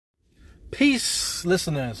Peace,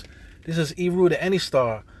 listeners. This is Eru the Any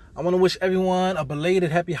Star. I want to wish everyone a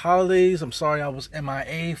belated happy holidays. I'm sorry I was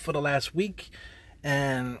MIA for the last week.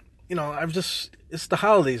 And, it's the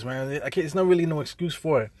holidays, man. It's not really no excuse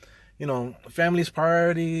for it. Family's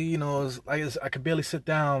priority, I could barely sit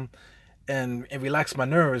down and relax my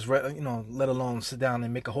nerves, right? Let alone sit down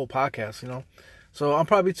and make a whole podcast, So I'm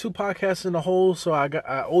probably 2 podcasts in the whole, so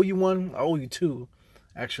I owe you one. I owe you 2,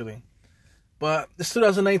 actually. But it's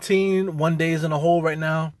 2019, 1 day is in a hole right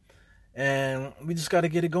now, and we just got to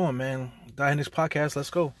get it going, man. Dynamics Podcast,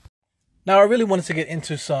 let's go. Now, I really wanted to get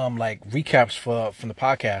into some recaps from the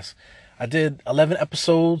podcast. I did 11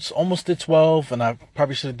 episodes, almost did 12, and I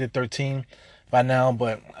probably should have did 13 by now,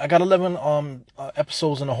 but I got 11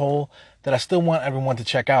 episodes in a hole that I still want everyone to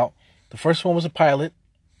check out. The first one was a pilot.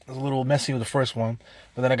 It was a little messy with the first one,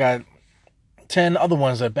 but then I got 10 other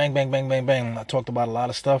ones that bang, bang, bang, bang, bang. I talked about a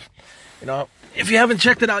lot of stuff. If you haven't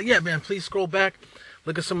checked it out yet, man, please scroll back,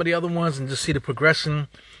 look at some of the other ones and just see the progression,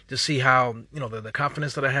 just see how, the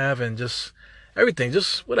confidence that I have and just everything,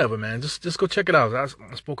 just whatever, man. Just go check it out. I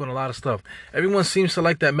spoke on a lot of stuff. Everyone seems to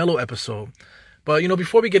like that mellow episode. But,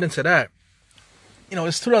 before we get into that,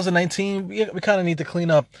 it's 2019. We kind of need to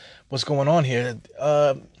clean up what's going on here.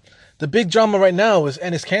 The big drama right now is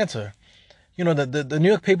Enes Kanter. The New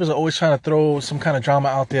York papers are always trying to throw some kind of drama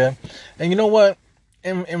out there. And you know what?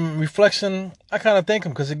 In reflection, I kind of thank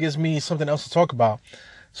them because it gives me something else to talk about.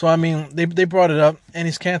 So, they brought it up,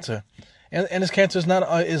 Enes Kanter. And Enes Kanter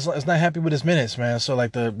is not happy with his minutes, man. So,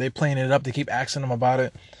 they playing it up. They keep asking him about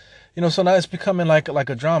it. So now it's becoming like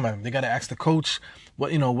a drama. They got to ask the coach,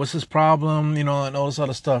 what's his problem, and all this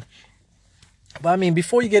other stuff. But,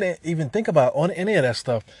 before you even think about any of that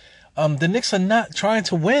stuff, the Knicks are not trying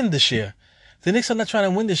to win this year.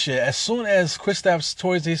 As soon as Kristaps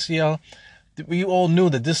tore his ACL, we all knew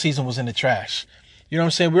that this season was in the trash. You know what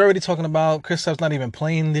I'm saying? We're already talking about Kristaps not even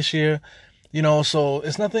playing this year. So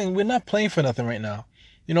it's nothing. We're not playing for nothing right now.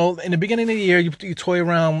 In the beginning of the year, you toy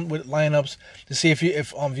around with lineups to see if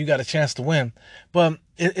you got a chance to win. But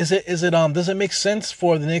does it make sense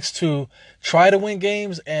for the Knicks to try to win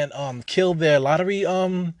games and kill their lottery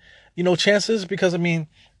chances? Because if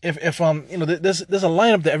there's a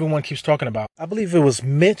lineup that everyone keeps talking about. I believe it was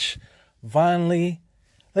Mitch, Vonleh.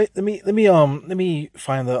 Let me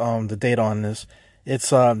find the data on this.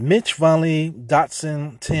 It's Mitch, Vonleh,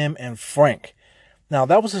 Dotson, Tim, and Frank. Now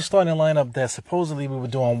that was the starting lineup that supposedly we were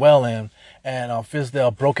doing well in, and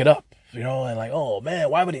Fizdale broke it up. And oh man,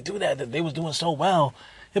 why would he do that? They was doing so well.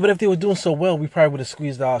 Yeah, but if they were doing so well, we probably would have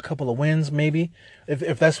squeezed out a couple of wins, maybe.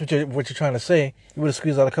 If that's what you're trying to say, you would have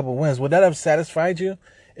squeezed out a couple of wins. Would that have satisfied you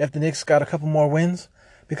if the Knicks got a couple more wins?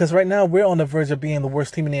 Because right now we're on the verge of being the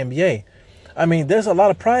worst team in the NBA. There's a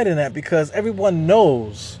lot of pride in that because everyone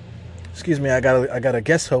knows. Excuse me, I got a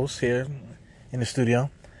guest host here in the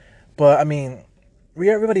studio, but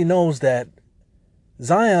everybody knows that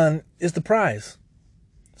Zion is the prize.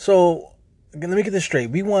 So let me get this straight.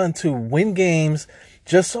 We want to win games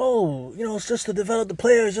just so it's just to develop the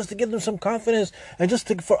players, just to give them some confidence, and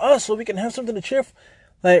for us so we can have something to cheer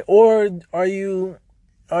for. Or are you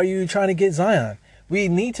trying to get Zion? We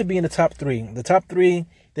need to be in the top 3. The top 3.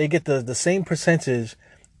 They get the same percentage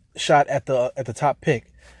shot at the top pick.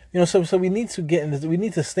 So we need to we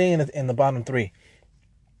need to stay in the bottom 3.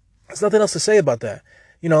 There's nothing else to say about that.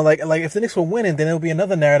 If the Knicks were winning, then it'll be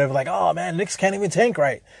another narrative oh man, the Knicks can't even tank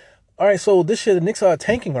right. All right, so this year the Knicks are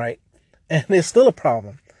tanking right, and there's still a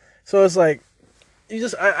problem. So it's I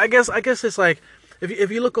guess it's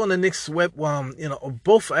if you look on the Knicks web,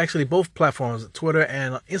 both platforms, Twitter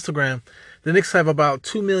and Instagram, the Knicks have about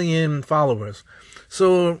 2 million followers.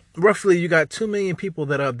 So roughly, you got 2 million people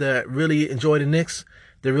that really enjoy the Knicks.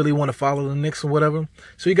 They really want to follow the Knicks or whatever.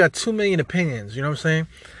 So you got 2 million opinions. You know what I'm saying?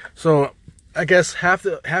 So I guess half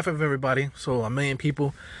of everybody, so 1 million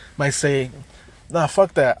people, might say, "Nah,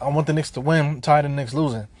 fuck that. I want the Knicks to win. I'm tired of the Knicks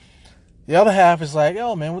losing." The other half is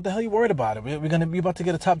 "Yo, man, what the hell are you worried about it? We're gonna be about to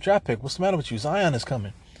get a top draft pick. What's the matter with you? Zion is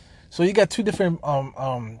coming." So you got 2 different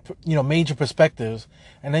major perspectives,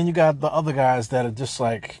 and then you got the other guys that are just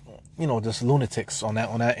just lunatics on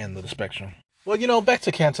that end of the spectrum. Well, back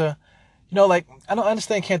to Kanter. I don't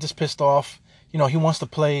understand Kanter's pissed off. He wants to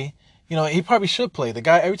play. He probably should play. The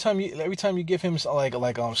guy, every time you give him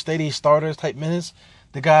steady starters type minutes,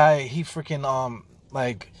 the guy he freaking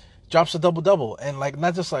drops a double and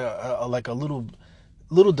not just a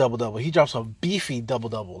little double. He drops a beefy double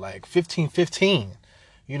 15-15.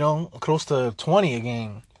 Close to 20 a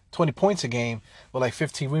game, 20 points a game with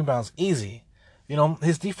 15 rebounds easy.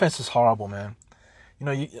 His defense is horrible, man.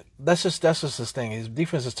 That's just his thing. His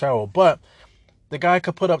defense is terrible, but the guy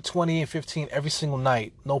could put up 20 and 15 every single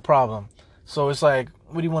night, no problem. So it's like,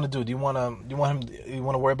 what do you want to do? Do you want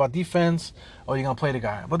to worry about defense, or are you gonna play the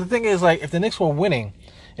guy? But the thing is, like, if the Knicks were winning,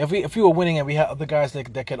 if we were winning and we had other guys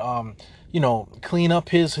that could clean up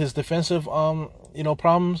his defensive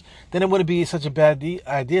problems, then it wouldn't be such a bad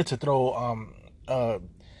idea to throw Enes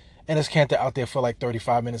Kanter out there for like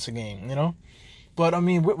 35 minutes a game, But I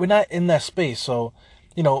mean, we're not in that space, so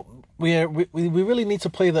we really need to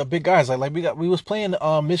play the big guys. We was playing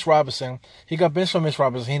Mitch Robinson. He got benched from Mitch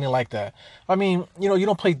Robinson. He didn't like that. I mean, you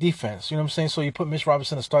don't play defense. You know what I'm saying? So you put Mitch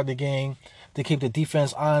Robinson to start the game to keep the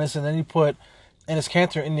defense honest, and then you put Enes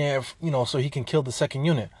Kanter in there, so he can kill the second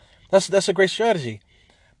unit. That's a great strategy.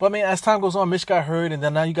 But I mean, as time goes on, Mitch got hurt, and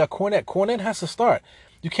then now you got Kornet. Kornet has to start.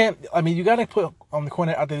 You can't. I mean, you got to put the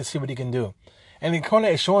Kornet out there to see what he can do. And then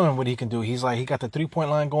Kornet is showing him what he can do. He got the 3-point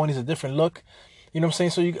line going. He's a different look. You know what I'm saying?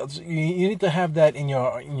 So you need to have that in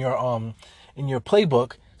your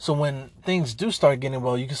playbook. So when things do start getting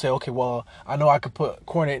well, you can say, okay, well, I know I could put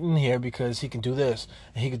Kornet in here because he can do this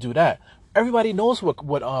and he can do that. Everybody knows what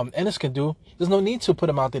Enes can do. There's no need to put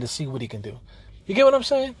him out there to see what he can do. You get what I'm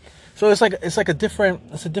saying? So it's a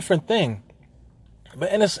different thing. But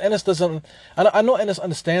Enes doesn't. I know Enes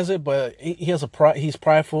understands it, but he's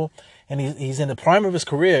prideful, and he's in the prime of his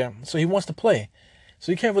career, so he wants to play.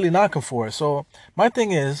 So you can't really knock him for it. So my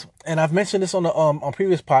thing is, and I've mentioned this on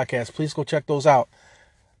previous podcasts. Please go check those out.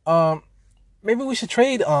 Maybe we should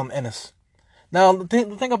trade Enes. Now the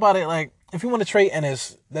thing about it, like, if you want to trade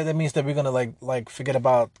Enes, that means that we're gonna like forget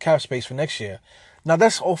about cap space for next year. Now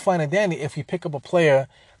that's all fine and dandy if you pick up a player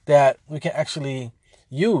that we can actually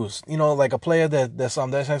use, like a player that's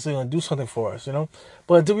actually going to do something for us,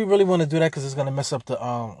 But do we really want to do that? Because it's going to mess up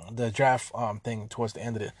the draft thing towards the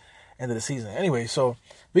end of the season. Anyway, so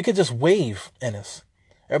we could just waive Enes.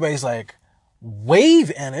 Everybody's like, waive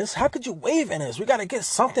Enes? How could you waive Enes? We got to get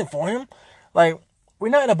something for him. Like, we're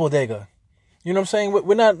not in a bodega. You know what I'm saying?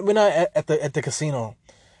 We're not at the casino.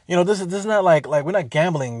 This is not like we're not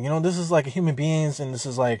gambling. This is like human beings, and this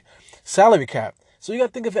is like salary cap. So you got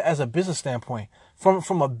to think of it as a business standpoint.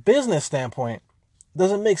 From a business standpoint,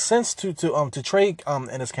 does it make sense to trade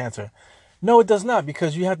Enes Kanter? No, it does not,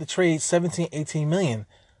 because you have to trade $17-18 million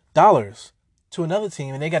to another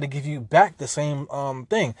team, and they got to give you back the same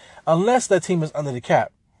thing, unless that team is under the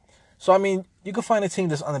cap. So I mean, you can find a team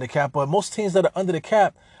that's under the cap, but most teams that are under the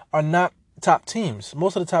cap are not top teams.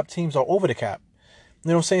 Most of the top teams are over the cap. You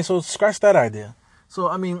know what I'm saying? So scratch that idea. So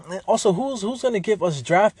I mean, also, who's going to give us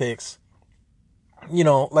draft picks?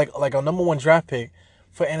 Like a number one draft pick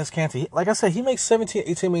for Enes Kanter. Like I said, he makes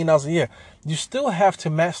 $17-18 million a year. You still have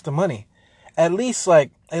to match the money. At least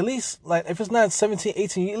if it's not 17,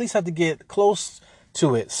 18, you at least have to get close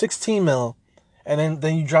to it. 16 mil, and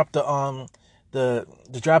then you drop the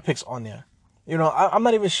draft picks on there. I'm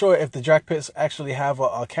not even sure if the draft picks actually have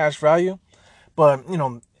a cash value, but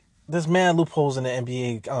there's mad loopholes in the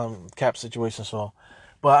NBA cap situation. So,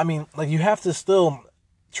 but I mean, like, you have to still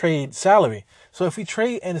trade salary. So if we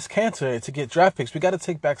trade Enes Kanter to get draft picks, we got to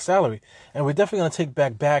take back salary, and we're definitely going to take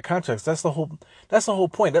back bad contracts. That's the whole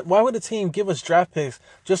point. Why would a team give us draft picks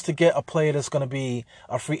just to get a player that's going to be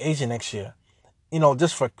a free agent next year?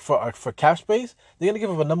 Just for cap space? They're going to give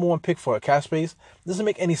up a number one pick for a cap space? It doesn't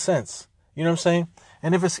make any sense. You know what I'm saying?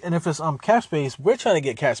 And if it's cap space, we're trying to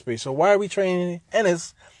get cap space. So why are we trading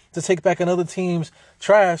Enes to take back another team's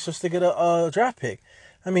trash just to get a draft pick?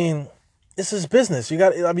 I mean, this is business. You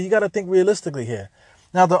got to think realistically here.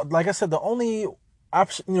 Now, like I said, the only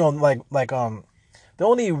option, the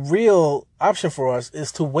only real option for us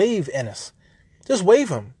is to waive Enes. Just waive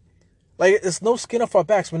him. Like, it's no skin off our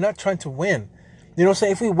backs. We're not trying to win. You know what I'm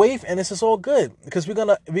saying? If we waive Enes, it's all good, because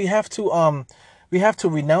we have to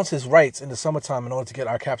renounce his rights in the summertime in order to get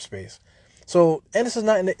our cap space. So Enes is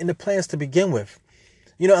not in the plans to begin with.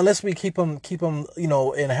 Unless we keep him,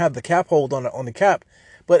 and have the cap hold on the cap.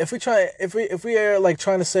 But if we are like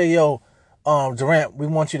trying to say, yo, Durant, we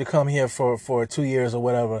want you to come here for 2 years or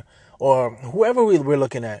whatever, or whoever we're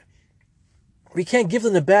looking at, we can't give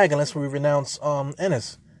them the bag unless we renounce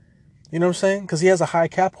Enes. You know what I'm saying? Because he has a high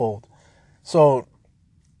cap hold. So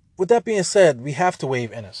with that being said, we have to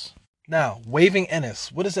waive Enes. Now, waiving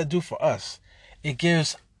Enes, what does that do for us? It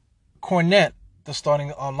gives Kornet the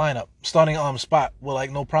starting spot with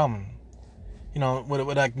like no problem.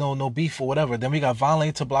 With like no beef or whatever. Then we got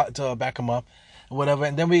Vonleh to back him up, or whatever.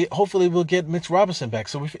 And then we'll get Mitch Robinson back.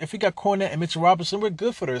 So if we got Kornet and Mitch Robinson, we're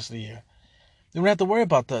good for the rest of the year. We don't have to worry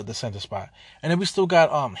about the center spot. And then we still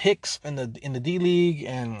got Hicks in the D League,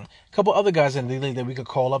 and a couple other guys in the D League that we could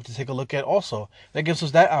call up to take a look at also. That gives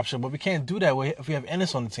us that option. But we can't do that if we have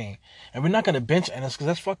Enes on the team. And we're not going to bench Enes, because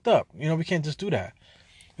that's fucked up. We can't just do that.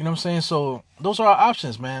 You know what I'm saying? So those are our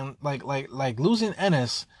options, man. Like losing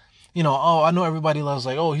Ennis. You know, oh, I know everybody loves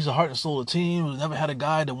like, oh, he's a heart and soul of the team. We've never had a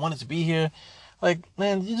guy that wanted to be here. Like,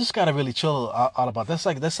 man, you just gotta really chill out about that.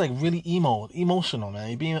 That's like really emotional, man.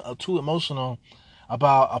 You're being too emotional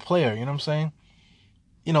about a player. You know what I'm saying?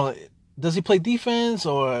 You know, does he play defense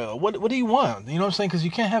or what? What do you want? You know what I'm saying? Because you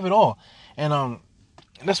can't have it all, and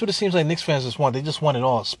that's what it seems like Knicks fans just want. They just want it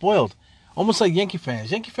all, spoiled, almost like Yankee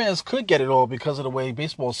fans. Yankee fans could get it all because of the way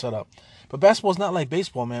baseball's set up, but basketball's not like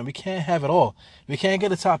baseball, man. We can't have it all. We can't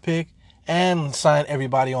get a top pick and sign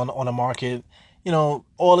everybody on the market, you know,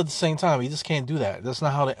 all at the same time. We just can't do that. That's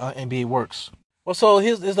not how the NBA works. Well, so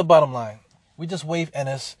here's the bottom line. We just waive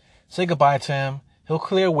Ennis, say goodbye to him. He'll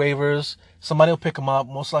clear waivers. Somebody will pick him up.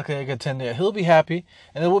 Most likely a contender. He'll be happy,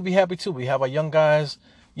 and we'll be happy too. We have our young guys.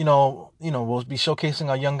 We'll be showcasing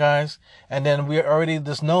our young guys, and then we already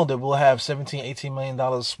just know that we'll have $17-18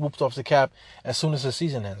 million swooped off the cap as soon as the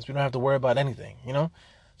season ends. We don't have to worry about anything, you know.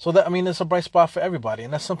 So that, I mean, it's a bright spot for everybody,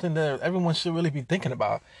 and that's something that everyone should really be thinking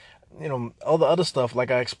about. You know, all the other stuff,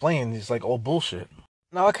 like I explained, is like all bullshit.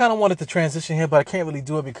 Now, I kind of wanted to transition here, but I can't really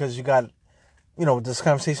do it because you got, you know, this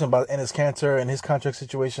conversation about Enes Kanter and his contract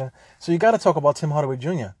situation. So you got to talk about Tim Hardaway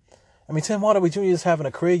Jr. I mean, Tim Hardaway Jr. is having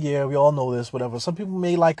a career year. We all know this, whatever. Some people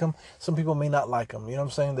may like him. Some people may not like him. You know what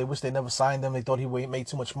I'm saying? They wish they never signed him. They thought he made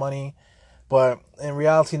too much money. But in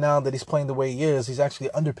reality, now that he's playing the way he is, he's actually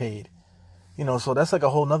underpaid. You know, so that's like a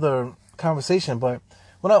whole nother conversation. But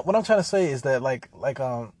what I'm trying to say is that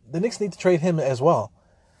the Knicks need to trade him as well,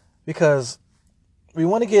 because we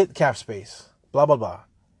want to get cap space. Blah blah blah.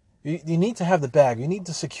 You need to have the bag. You need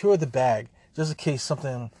to secure the bag just in case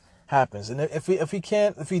something happens. And if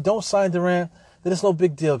we don't sign Durant, then it's no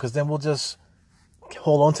big deal, because then we'll just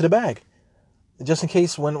hold on to the bag, just in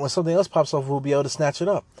case when something else pops up, we'll be able to snatch it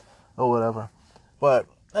up or whatever. But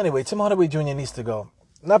anyway, Tim Hardaway Jr. needs to go.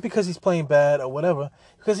 Not because he's playing bad or whatever,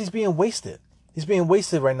 because he's being wasted. He's being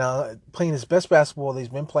wasted right now, playing his best basketball that he's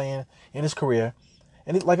been playing in his career.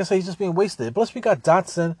 And like I said, he's just being wasted. Plus, we got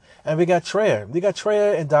Dotson and we got Traer. We got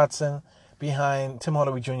Traer and Dotson behind Tim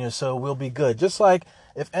Hardaway Jr., so we'll be good. Just like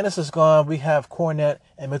if Ennis is gone, we have Cornette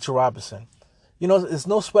and Mitchell Robinson. You know, there's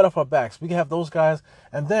no sweat off our backs. We can have those guys.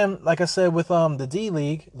 And then, like I said, with the G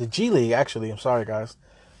League, actually, I'm sorry, guys,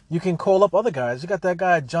 you can call up other guys. You got that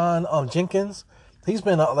guy, John Jenkins. He's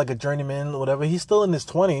been like a journeyman or whatever. He's still in his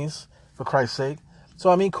 20s, for Christ's sake. So,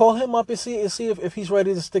 I mean, call him up and see if he's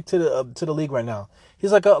ready to stick to the league right now.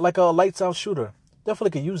 He's like a lights out shooter.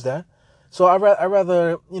 Definitely could use that. So I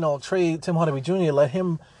rather trade Tim Hardaway Jr., let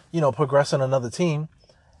him progress on another team,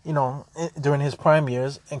 during his prime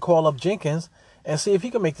years, and call up Jenkins and see if he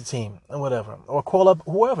can make the team and whatever, or call up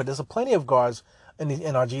whoever. There's plenty of guards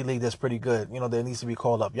in our G League that's pretty good. That needs to be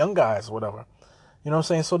called up, young guys or whatever. You know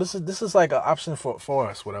what I'm saying? So this is like an option for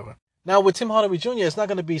us, whatever. Now with Tim Hardaway Jr., it's not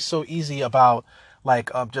going to be so easy about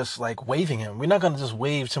just waiving him. We're not going to just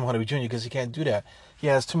waive Tim Hardaway Jr. because he can't do that. He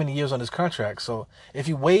has too many years on his contract. So if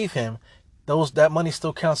you waive him, that money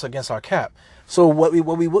still counts against our cap. So what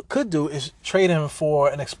we could do is trade him for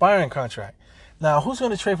an expiring contract. Now, who's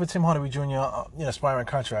going to trade for Tim Hardaway Jr. Expiring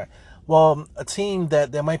contract? Well, a team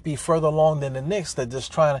that might be further along than the Knicks, that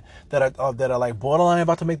are like borderline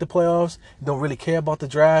about to make the playoffs, don't really care about the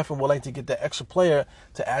draft, and would like to get that extra player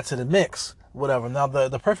to add to the mix, whatever. Now,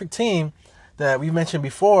 the perfect team that we mentioned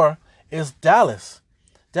before is Dallas.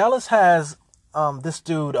 Dallas has this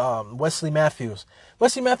dude, Wesley Matthews.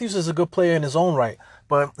 Wesley Matthews is a good player in his own right,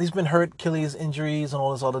 but he's been hurt, Achilles injuries, and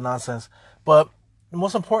all this other nonsense. But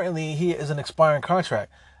most importantly, he is an expiring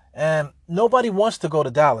contract. And nobody wants to go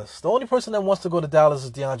to Dallas. The only person that wants to go to Dallas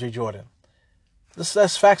is DeAndre Jordan.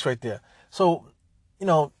 That's facts right there. So,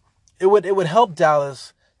 it would help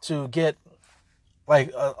Dallas to get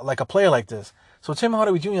like a player like this. So Tim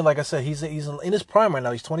Hardaway Jr., like I said, he's in his prime right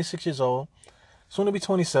now. He's 26 years old, soon to be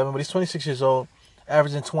 27, but he's 26 years old,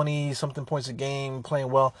 averaging 20-something points a game,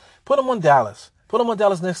 playing well. Put him on Dallas. Put him on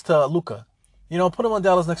Dallas next to Luka. Put him on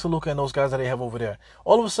Dallas next to Luka and those guys that they have over there.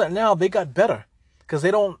 All of a sudden now they got better, because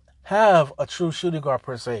they don't have a true shooting guard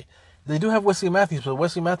per se. They do have Wesley Matthews, but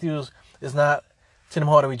Wesley Matthews is not Tim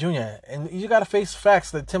Hardaway Jr. And you got to face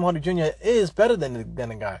facts that Tim Hardaway Jr. is better than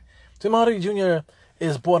the guy. Tim Hardaway Jr.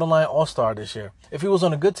 is borderline all-star this year. If he was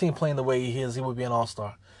on a good team playing the way he is, he would be an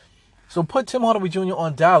all-star. So put Tim Hardaway Jr.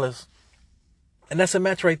 on Dallas, and that's a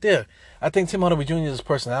match right there. I think Tim Hardaway Jr.'s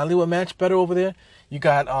personality would match better over there. You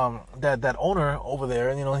got that owner over there,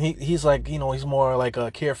 and he's like, he's more like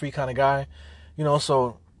a carefree kind of guy,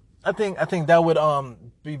 so I think that would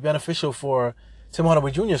be beneficial for Tim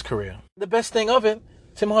Hardaway Jr.'s career. The best thing of it,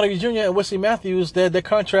 Tim Hardaway Jr. and Wesley Matthews, their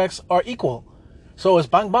contracts are equal. So it's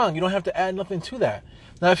bang bang. You don't have to add nothing to that.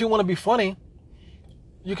 Now, if you want to be funny,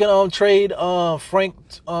 you can trade Frank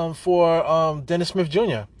for Dennis Smith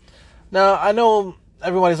Jr. Now, I know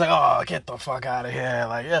everybody's like, oh, get the fuck out of here.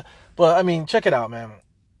 Like, yeah. But, I mean, check it out, man.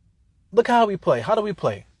 Look how we play. How do we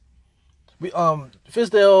play?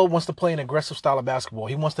 Fizdale wants to play an aggressive style of basketball.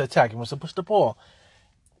 He wants to attack. He wants to push the ball.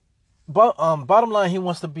 But bottom line, he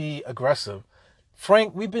wants to be aggressive.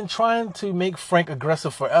 Frank, we've been trying to make Frank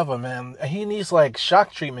aggressive forever, man. He needs, like,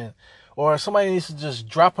 shock treatment. Or somebody needs to just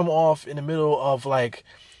drop him off in the middle of, like,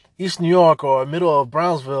 East New York or middle of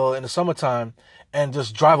Brownsville in the summertime and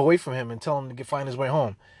just drive away from him and tell him to find his way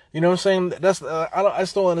home. You know what I'm saying? That's I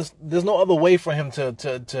still understand. There's no other way for him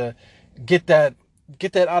to get that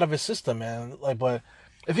out of his system, man. Like, but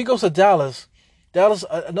if he goes to Dallas,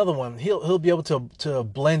 another one. He'll be able to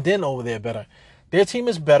blend in over there better. Their team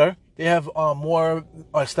is better. They have more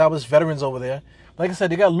established veterans over there. Like I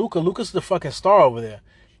said, they got Luka. Luka's the fucking star over there.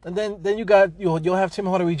 And then you'll have Tim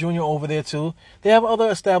Hardaway Jr. over there too. They have other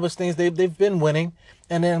established things. They've been winning,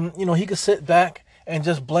 and then he could sit back and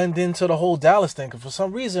just blend into the whole Dallas thing. Because for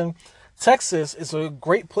some reason, Texas is a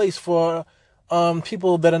great place for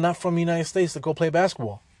people that are not from the United States to go play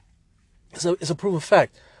basketball. It's a proven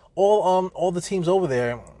fact. All the teams over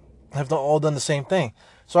there have all done the same thing.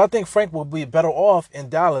 So I think Frank will be better off in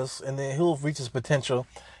Dallas, and then he'll reach his potential.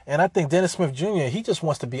 And I think Dennis Smith Jr. he just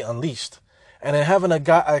wants to be unleashed. And then having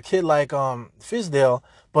a kid like Fizdale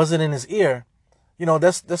buzzing in his ear,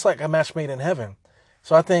 that's like a match made in heaven.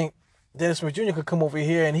 So I think Dennis Smith Jr. could come over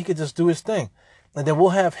here and he could just do his thing. And then we'll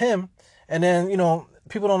have him. And then,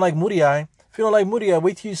 people don't like Moody Eye. If you don't like Moody Eye,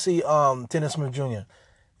 wait till you see Dennis Smith Jr.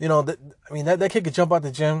 That kid could jump out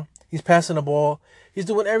the gym. He's passing the ball. He's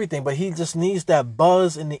doing everything, but he just needs that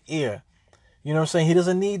buzz in the ear. You know what I'm saying? He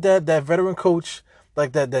doesn't need that veteran coach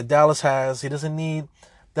like that Dallas has. He doesn't need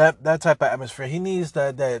that type of atmosphere. He needs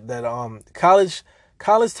that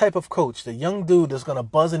college type of coach, the young dude that's gonna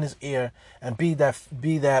buzz in his ear and be that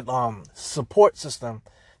support system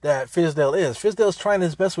that Fizdale is. Fizdale's trying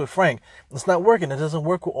his best with Frank. It's not working. It doesn't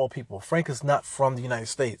work with all people. Frank is not from the United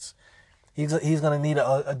States. He's gonna need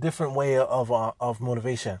a different way of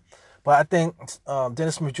motivation. But I think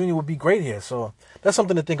Dennis Smith Jr. would be great here. So that's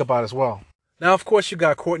something to think about as well. Now, of course, you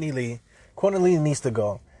got Courtney Lee. Courtney Lee needs to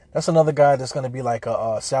go. That's another guy that's going to be like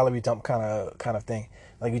a salary dump kind of thing.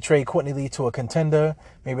 Like you trade Courtney Lee to a contender.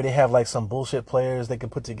 Maybe they have like some bullshit players they can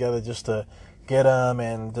put together just to get them,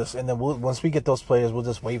 and then once we get those players, we'll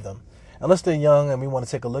just waive them. Unless they're young and we want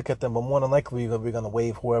to take a look at them, but more than likely we're going to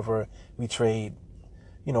waive whoever we trade,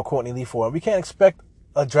 Courtney Lee for. We can't expect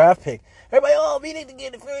a draft pick. Everybody, we need to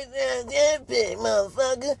get a first round draft pick,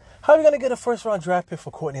 motherfucker. How are we going to get a first round draft pick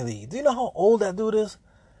for Courtney Lee? Do you know how old that dude is?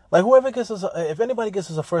 Like whoever gets us, if anybody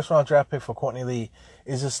gets us a first round draft pick for Courtney Lee,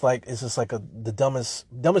 is just like the dumbest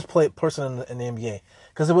person in the NBA.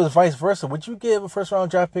 Because it was vice versa. Would you give a first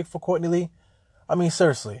round draft pick for Courtney Lee? I mean,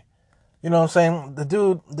 seriously, you know what I'm saying?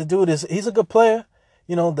 The dude he's a good player.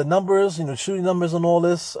 The numbers, shooting numbers and all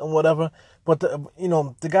this and whatever. But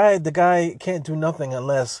the guy can't do nothing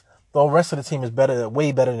unless the rest of the team is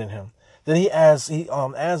way better than him. Then he adds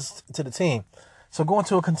to the team. So going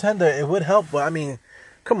to a contender, it would help. But I mean,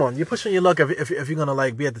 come on, you're pushing your luck if you're gonna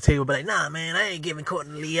like be at the table, but like, nah, man, I ain't giving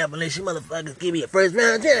Courtney Lee up unless you motherfuckers give me a first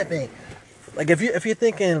round draft pick. Like if you're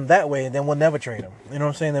thinking that way, then we'll never trade him. You know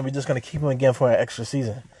what I'm saying? Then we're just gonna keep him again for an extra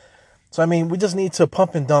season. So I mean, we just need to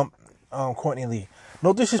pump and dump Courtney Lee.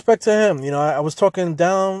 No disrespect to him. I was talking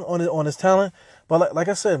down on his talent, but like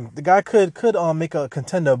I said, the guy could make a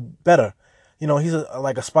contender better. He's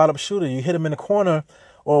like a spot up shooter. You hit him in the corner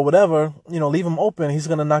or whatever, leave him open, he's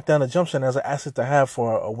going to knock down the jump shot as an asset to have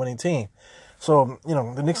for a winning team. So,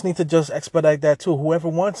 the Knicks need to just expedite that too. Whoever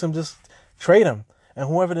wants him, just trade him. And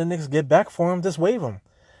whoever the Knicks get back for him, just waive him.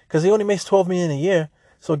 Because he only makes $12 million a year.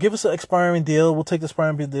 So give us an expiring deal. We'll take the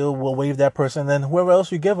expiring deal. We'll waive that person. And then whoever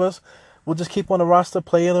else you give us, we'll just keep on the roster,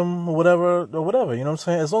 play them or whatever. You know what I'm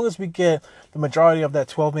saying? As long as we get the majority of that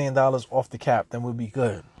 $12 million off the cap, then we'll be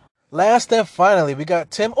good. Last and finally, we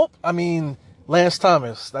got Lance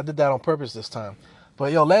Thomas. I did that on purpose this time.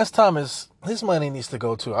 But Lance Thomas, his money needs to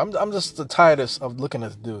go too. I'm just tired of looking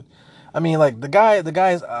at the dude. I mean, like the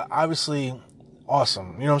guy is obviously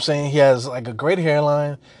awesome. You know what I'm saying? He has like a great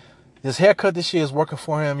hairline. His haircut this year is working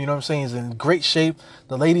for him. You know what I'm saying? He's in great shape.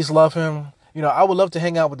 The ladies love him. I would love to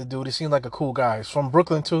hang out with the dude. He seems like a cool guy. He's from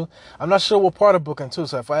Brooklyn too. I'm not sure what part of Brooklyn too.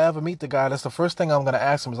 So if I ever meet the guy, that's the first thing I'm going to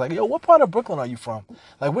ask him is like, yo, what part of Brooklyn are you from?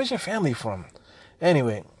 Like, where's your family from?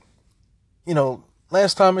 Anyway,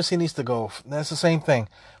 Lance Thomas, he needs to go. That's the same thing.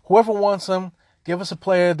 Whoever wants him, Give us a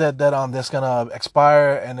player that's gonna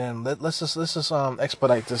expire, and then let's just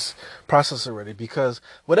expedite this process already. Because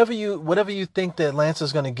whatever you think that Lance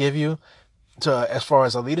is gonna give you to as far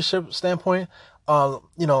as a leadership standpoint, it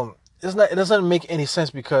doesn't make any sense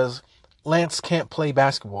because Lance can't play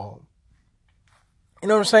basketball. You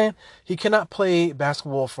know what I'm saying? He cannot play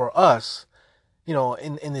basketball for us.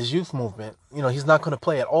 In his youth movement, he's not going to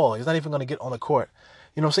play at all. He's not even going to get on the court.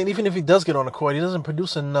 You know what I'm saying? Even if he does get on the court, he doesn't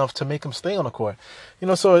produce enough to make him stay on the court.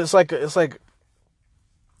 So it's like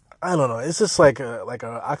I don't know. It's just like a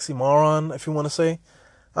oxymoron, if you want to say.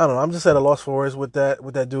 I don't know. I'm just at a loss for words with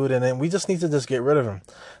that dude, and then we just need to just get rid of him.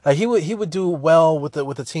 Like he would do well with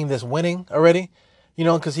the team that's winning already.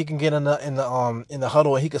 Because he can get in the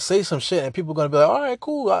huddle and he could say some shit, and people are gonna be like, all right,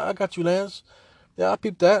 cool, I got you, Lance. Yeah, I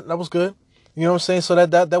peeped that. That was good. You know what I'm saying? So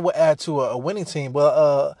that would add to a winning team,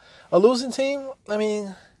 but a losing team. I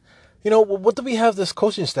mean, what do we have this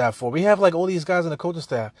coaching staff for? We have like all these guys in the coaching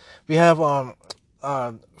staff. We have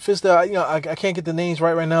Fizdale. I can't get the names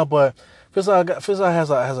right now, but Fizdale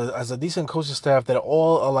has a decent coaching staff that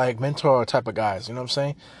all are like mentor type of guys. You know what I'm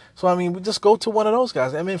saying? So I mean, we just go to one of those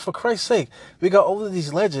guys. I mean, for Christ's sake, we got all of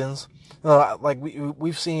these legends. Like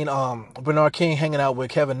we've seen Bernard King hanging out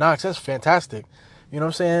with Kevin Knox. That's fantastic. You know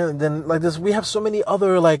what I'm saying? And then like this, we have so many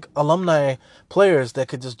other like alumni players that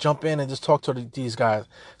could just jump in and just talk to these guys.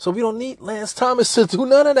 So we don't need Lance Thomas to do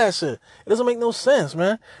none of that shit. It doesn't make no sense,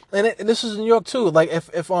 man. And this is New York too. Like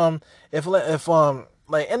if like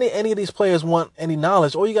any of these players want any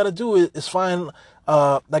knowledge, all you got to do is find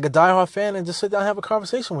like a diehard fan and just sit down and have a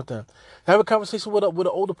conversation with them. Have a conversation with an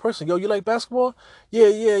older person. Yo, you like basketball? Yeah,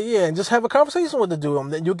 and just have a conversation with the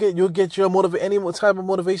dude. Then you'll get your any type of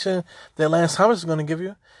motivation that Lance Thomas is going to give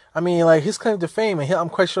you. I mean, like his claim to fame, and I'm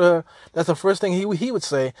quite sure that's the first thing he would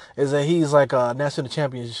say is that he's like a national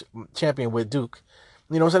champion with Duke.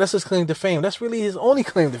 You know what I'm saying? That's his claim to fame. That's really his only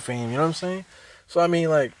claim to fame. You know what I'm saying? So I mean,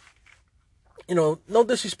 like. No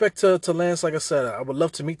disrespect to Lance. Like I said, I would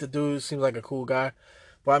love to meet the dude. Seems like a cool guy,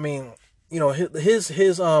 but I mean,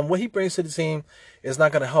 his what he brings to the team is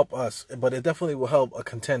not going to help us, but it definitely will help a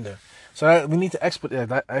contender. So we need to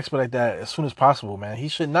expedite that as soon as possible, man. He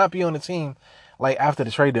should not be on the team like after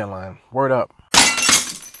the trade deadline. Word up.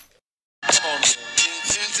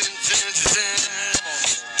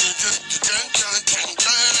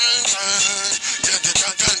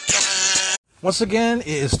 Once again, it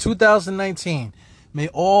is 2019. May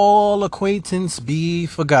all acquaintance be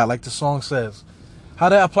forgot, like the song says. How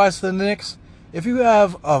that applies to the Knicks? If you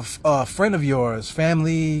have a friend of yours,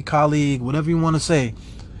 family, colleague, whatever you want to say,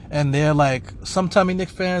 and they're like, sometime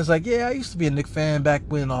Knicks fans like, yeah, I used to be a Knicks fan back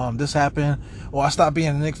when this happened, or I stopped being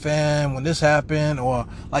a Knicks fan when this happened, or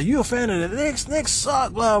like, you a fan of the Knicks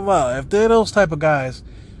suck, blah, blah. If they're those type of guys,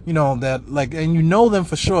 that like, and you know them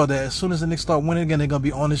for sure that as soon as the Knicks start winning again, they're going to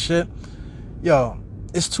be on this shit. Yo,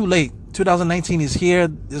 it's too late. 2019 is here.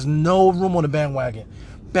 There's no room on the bandwagon.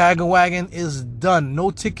 Bandwagon is done.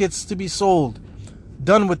 No tickets to be sold.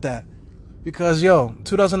 Done with that. Because,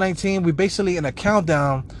 2019, we're basically in a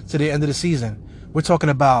countdown to the end of the season. We're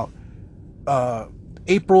talking about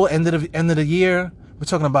April, end of the year. We're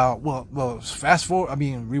talking about, well, fast forward.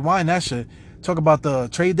 Rewind that shit. Talk about the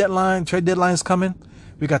trade deadline. Trade deadline's coming.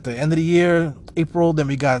 We got the end of the year, April. Then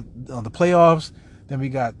we got the playoffs. Then we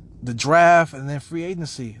got the draft, and then free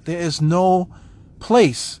agency. There is no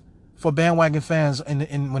place for bandwagon fans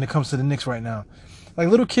in when it comes to the Knicks right now. Like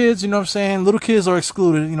little kids, you know what I'm saying? Little kids are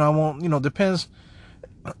excluded. I won't, depends.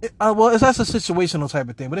 That's a situational type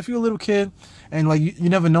of thing. But if you're a little kid and like you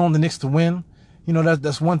never known the Knicks to win,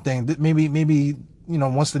 that's one thing. Maybe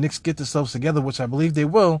once the Knicks get themselves together, which I believe they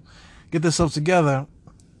will get themselves together,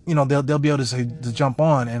 they'll be able to jump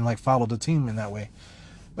on and like follow the team in that way.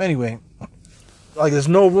 But anyway. Like, there's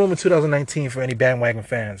no room in 2019 for any bandwagon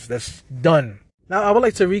fans. That's done. Now, I would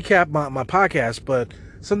like to recap my podcast, but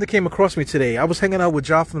something came across me today. I was hanging out with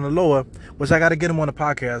Jotham Aloha, which I got to get him on the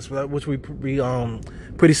podcast, which we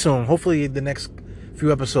pretty soon. Hopefully, the next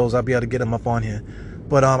few episodes, I'll be able to get him up on here.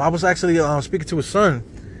 But I was actually speaking to his son,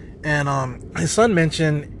 and his son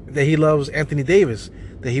mentioned that he loves Anthony Davis,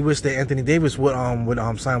 that he wished that Anthony Davis would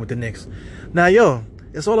sign with the Knicks. Now,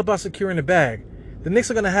 it's all about securing the bag. The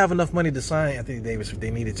Knicks are going to have enough money to sign Anthony Davis if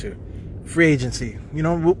they needed to. Free agency.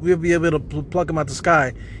 We'll be able to plug him out the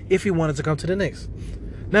sky if he wanted to come to the Knicks.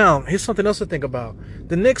 Now, here's something else to think about.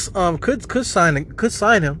 The Knicks could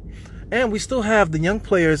sign him, and we still have the young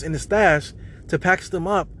players in the stash to package them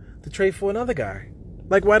up to trade for another guy.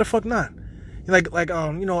 Like, why the fuck not?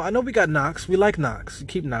 I know we got Knox. We like Knox.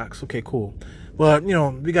 Keep Knox. Okay, cool. But,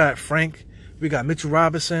 we got Frank. We got Mitchell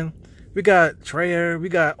Robinson. We got Trayer. We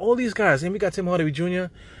got all these guys, and we got Tim Hardaway Jr.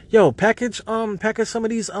 Yo, package some of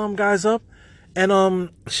these guys up, and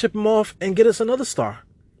ship them off and get us another star.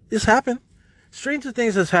 This happened. Stranger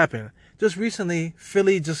things has happened. Just recently,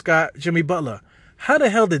 Philly just got Jimmy Butler. How the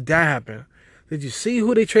hell did that happen? Did you see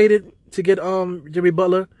who they traded to get Jimmy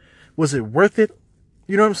Butler? Was it worth it?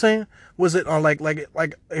 You know what I'm saying? Was it on like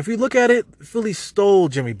if you look at it, Philly stole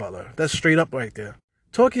Jimmy Butler. That's straight up right there.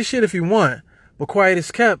 Talk your shit if you want, but quiet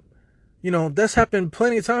is kept. You know, that's happened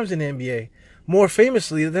plenty of times in the NBA. More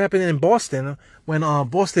famously, that happened in Boston when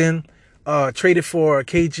Boston traded for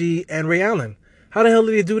KG and Ray Allen. How the hell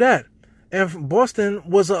did they do that? And Boston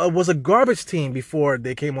was a garbage team before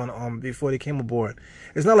they came aboard.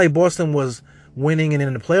 It's not like Boston was winning and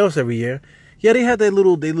in the playoffs every year. Yeah, they had their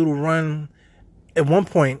little run at one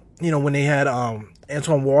point, you know, when they had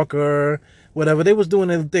Antoine Walker, whatever. They was doing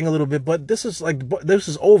their thing a little bit, but this is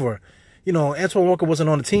over. You know, Antoine Walker wasn't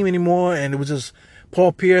on the team anymore, and it was just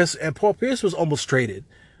Paul Pierce, and Paul Pierce was almost traded.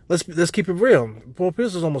 Let's keep it real. Paul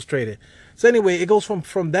Pierce was almost traded. So anyway, it goes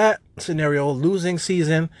from that scenario, losing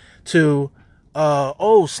season, to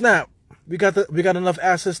oh snap, we got enough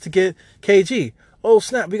assets to get KG. Oh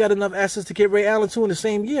snap, we got enough assets to get Ray Allen too in the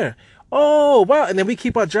same year. Oh wow, and then we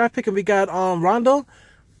keep our draft pick and we got Rondo.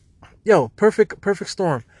 Yo, perfect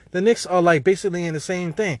storm. The Knicks are like basically in the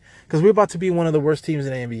same thing because we're about to be one of the worst teams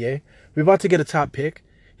in the NBA. We're about to get a top pick,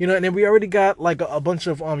 you know, and then we already got like a bunch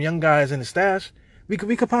of young guys in the stash. We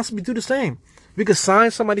could possibly do the same. We could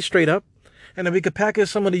sign somebody straight up, and then we could package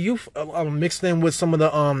some of the youth, mix them with some of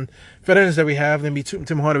the veterans that we have, then be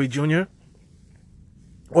Tim Hardaway Jr.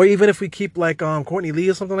 Or even if we keep like Courtney Lee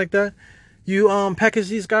or something like that, you package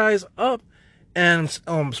these guys up and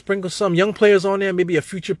sprinkle some young players on there, maybe a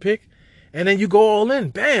future pick, and then you go all in.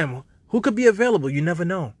 Bam! Who could be available? You never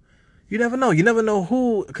know. You never know. You never know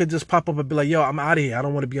who could just pop up and be like, yo, I'm out of here. I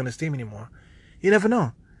don't want to be on this team anymore. You never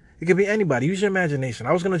know. It could be anybody. Use your imagination.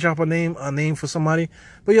 I was gonna drop a name for somebody,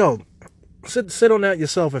 but yo, sit on that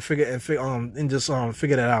yourself and figure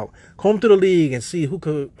that out. Comb through the league and see who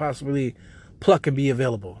could possibly pluck and be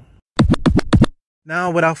available.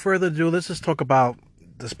 Now, without further ado, let's just talk about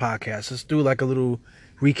this podcast. Let's do like a little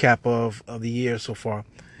recap of the year so far.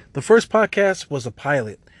 The first podcast was a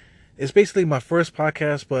pilot. It's basically my first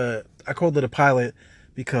podcast, but I called it a pilot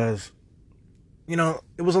because, you know,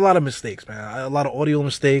 it was a lot of mistakes, man. A lot of audio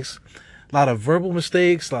mistakes, a lot of verbal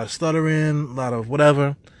mistakes, a lot of stuttering, a lot of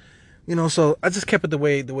whatever. You know, so I just kept it the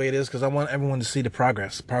way it is because I want everyone to see the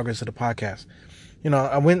progress of the podcast. You know,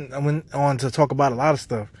 I went on to talk about a lot of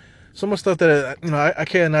stuff. So much stuff that, you know, I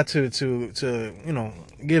care not to you know,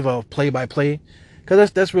 give a play-by-play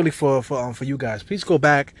because that's really for you guys. Please go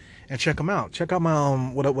back and check them out. Check out my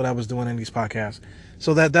what I was doing in these podcasts.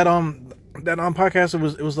 So that podcast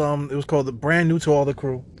it was called the Brand New to All the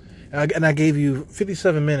Crew, and I gave you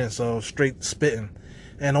 57 minutes of straight spitting.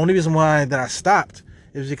 And the only reason why that I stopped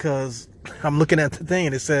is because I'm looking at the thing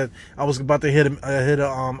and it said I was about to hit an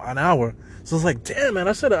hour. So it's like, damn, man,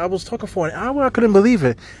 I said I was talking for an hour. I couldn't believe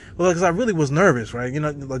it. Well, because I really was nervous, right? You know,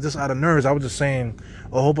 like just out of nerves, I was just saying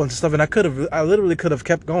a whole bunch of stuff, and I literally could have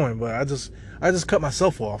kept going, but I just cut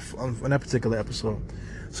myself off on that particular episode.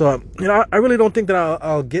 So, you know, I really don't think that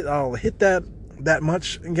I'll hit that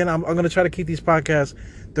much. Again, I'm going to try to keep these podcasts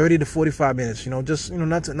 30 to 45 minutes. You know, just, you know,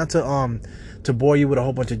 not to bore you with a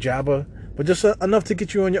whole bunch of jabber, but just enough to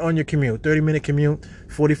get you on your commute. 30-minute commute,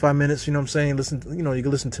 45 minutes. You know what I'm saying? You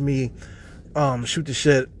can listen to me shoot the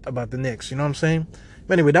shit about the Knicks. You know what I'm saying?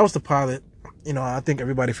 But anyway, that was the pilot. You know, I thank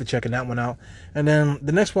everybody for checking that one out. And then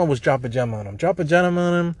the next one was Drop a Gem on Him. Drop a Gem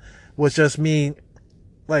on Him was just me.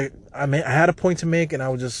 Like, I had a point to make, and I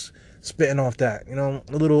was just spitting off that. You know,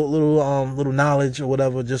 a little knowledge or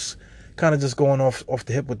whatever. Just kind of just going off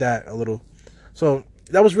the hip with that a little. So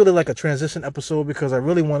that was really like a transition episode because I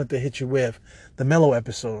really wanted to hit you with the Melo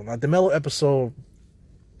episode. Now, the Melo episode,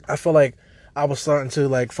 I felt like I was starting to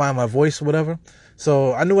like find my voice or whatever.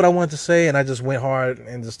 So I knew what I wanted to say, and I just went hard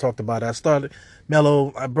and just talked about it.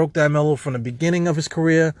 I broke down Melo from the beginning of his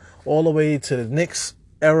career all the way to the Knicks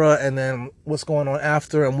era, and then what's going on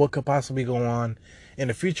after and what could possibly go on in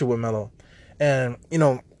the future with Melo. And, you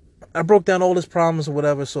know, I broke down all his problems or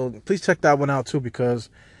whatever, so please check that one out too,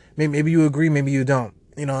 because maybe you agree, maybe you don't.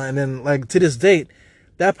 You know, and then like to this date,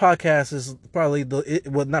 that podcast is probably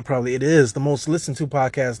it is the most listened to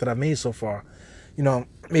podcast that I've made so far. You know,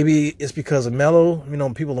 maybe it's because of Melo. You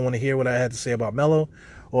know, people don't want to hear what I had to say about Melo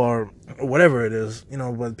or whatever it is. You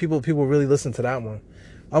know, but people really listen to that one.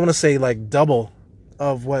 I want to say like double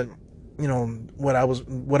of what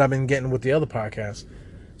I've been getting with the other podcasts.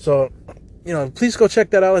 So, you know, please go check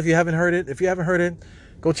that out if you haven't heard it. If you haven't heard it,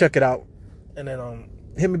 go check it out. And then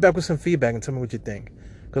hit me back with some feedback and tell me what you think,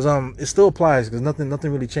 because it still applies, because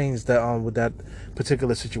nothing really changed that with that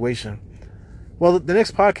particular situation. Well, the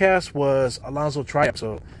next podcast was Alonzo Tribe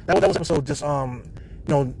episode. That was episode just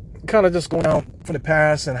kind of just going out from the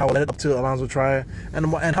past and how it led up to Alonzo Tribe and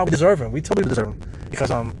how we deserve him. We totally deserve him, because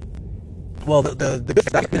the good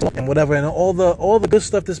stuff and whatever, and all the good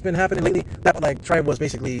stuff that's been happening lately, that like Tribe was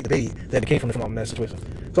basically the baby that came from that situation.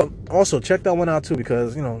 So also check that one out too,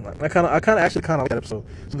 because I kind of actually like that episode.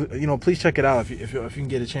 So, please check it out if you can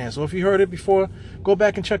get a chance. So if you heard it before, go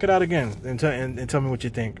back and check it out again and tell me what you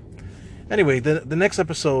think. Anyway, the next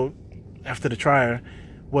episode after the Trier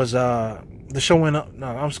was the show went up.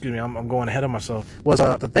 No, excuse me, I'm going ahead of myself. Was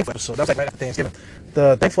the thankful episode? That was like right after Thanksgiving.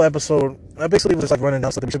 The thankful episode, I basically was just like running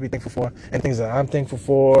down stuff that we should be thankful for and things that I'm thankful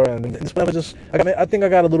for, and it's whatever. I think I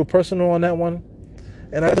got a little personal on that one,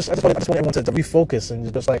 and I just want everyone to refocus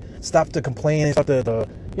and just like stop the complaining, stop the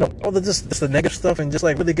all the just the negative stuff, and just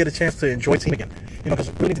like really get a chance to enjoy team again. Because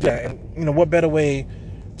we need to do that, and what better way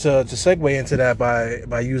to segue into that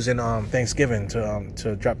by using Thanksgiving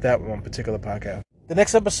to drop that one particular podcast. The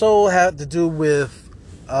next episode had to do with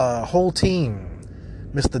whole team,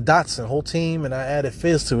 Mr. Dotson, whole team, and I added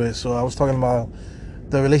Fizz to it. So I was talking about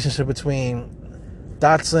the relationship between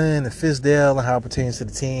Dotson and Fizdale and how it pertains to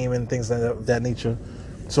the team and things of that nature.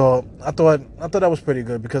 So I thought that was pretty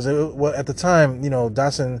good, because at the time,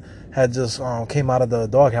 Dotson had just came out of the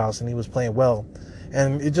doghouse and he was playing well,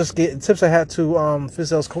 and it just gave tips I had to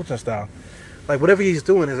Fizdale's coaching style. Like whatever he's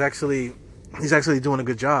doing he's actually doing a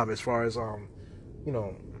good job as far as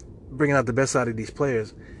bringing out the best out of these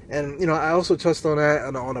players. And I also touched on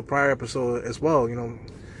that on a prior episode as well.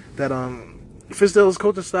 That Fizdale's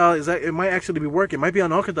coaching style it might actually be working. It might be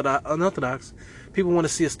unorthodox. People want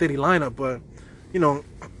to see a steady lineup, but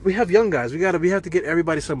we have young guys. We have to get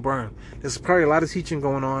everybody some burn. There's probably a lot of teaching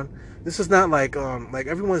going on. This is not like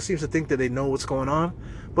everyone seems to think that they know what's going on,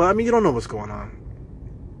 but you don't know what's going on.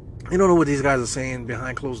 You don't know what these guys are saying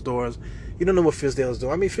behind closed doors. You don't know what Fizdale's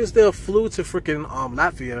doing. Fizdale flew to freaking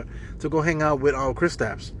Latvia to go hang out with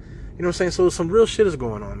Kristaps. You know what I'm saying? So some real shit is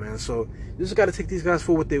going on, man. So you just got to take these guys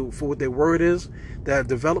for what their word is. That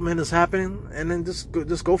development is happening, and then just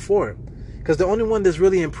go for it. Because the only one that's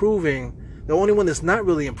really improving, the only one that's not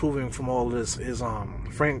really improving from all of this is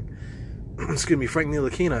Frank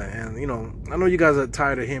Ntilikina. And I know you guys are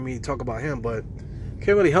tired of hearing me talk about him, but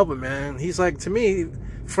can't really help it, man. He's like, to me,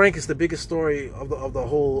 Frank is the biggest story of the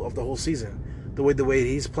whole season. The way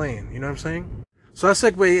he's playing, you know what I'm saying? So I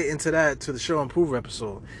segue into that to the Show Improver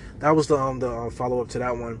episode. That was the follow up to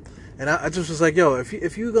that one, and I just was like, yo,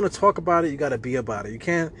 if you're gonna talk about it, you gotta be about it. You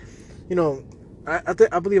can't,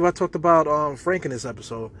 I believe I talked about Frank in this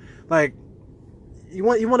episode. Like, you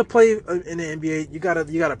want to play in the NBA, you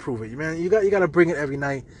gotta prove it, man. You gotta bring it every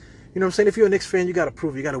night. You know what I'm saying? If you're a Knicks fan, you gotta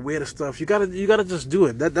prove it. You gotta wear the stuff. You gotta just do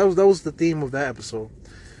it. That was the theme of that episode.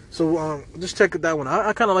 So just check that one.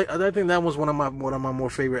 I kind of like. I think that was one of my more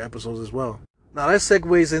favorite episodes as well. Now that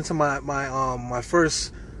segues into my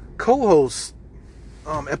first co-host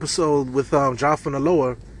episode with Ja from the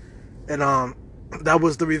Lower, and that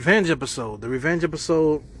was the revenge episode. The revenge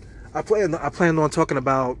episode. I planned on talking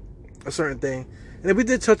about a certain thing, and we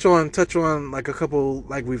did touch on like a couple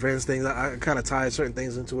like revenge things. I kind of tied certain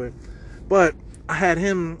things into it, but I had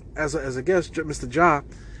him as a guest, Mr. Ja.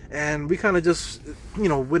 And we kind of just,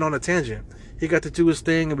 went on a tangent. He got to do his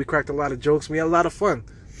thing, and we cracked a lot of jokes. We had a lot of fun.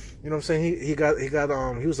 You know what I'm saying?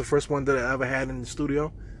 He was the first one that I ever had in the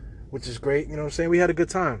studio, which is great. You know what I'm saying? We had a good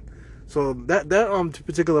time. So that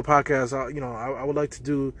particular podcast, I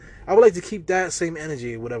would like to keep that same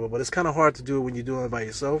energy or whatever. But it's kind of hard to do it when you're doing it by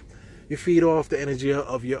yourself. You feed off the energy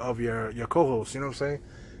of your co-host. You know what I'm saying?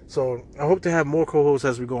 So I hope to have more co-hosts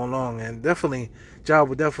as we go along, and definitely, Ja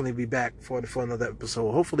will definitely be back for another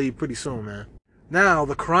episode. Hopefully pretty soon, man. Now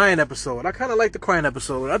the crying episode. I kind of like the crying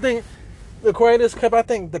episode. I think the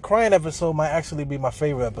crying episode might actually be my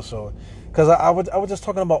favorite episode, because I was just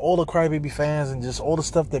talking about all the Crybaby fans and just all the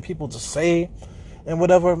stuff that people just say and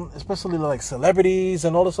whatever, especially like celebrities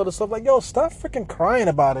and all this other stuff. Like, yo, stop freaking crying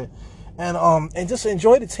about it, and just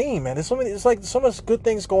enjoy the team, man. It's like so much good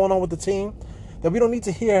things going on with the team that we don't need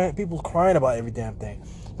to hear people crying about every damn thing,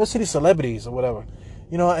 especially celebrities or whatever,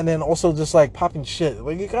 and then also just like popping shit.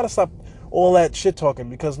 Like, you gotta stop all that shit talking,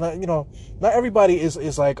 because not everybody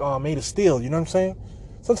is like made of steel. You know what I'm saying?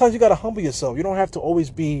 Sometimes you gotta humble yourself. You don't have to always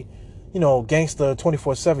be, gangster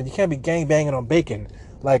 24/7. You can't be gang banging on bacon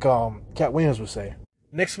like Cat Williams would say.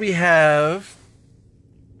 Next we have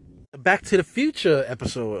the Back to the Future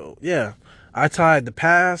episode. Yeah, I tied the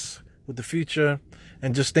past with the future,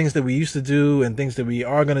 and just things that we used to do and things that we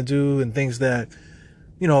are going to do and things that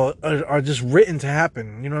are just written to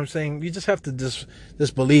happen. You know what I'm saying? You just have to just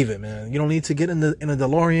believe it, man. You don't need to get in a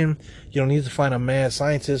DeLorean. You don't need to find a mad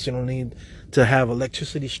scientist. You don't need to have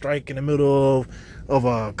electricity strike in the middle of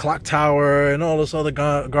a clock tower and all this other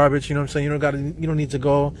garbage. You know what I'm saying? You don't need to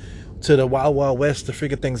go to the Wild Wild West to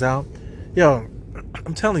figure things out. Yo,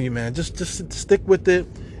 I'm telling you, man, just stick with it,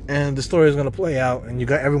 and the story is gonna play out, and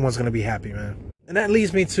everyone's gonna be happy, man. And that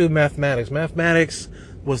leads me to mathematics. Mathematics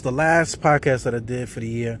was the last podcast that I did for the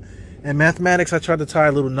year. And mathematics, I tried to tie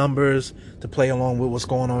little numbers to play along with what's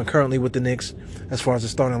going on currently with the Knicks as far as the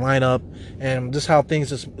starting lineup and just how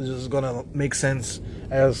things is going to make sense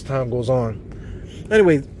as time goes on.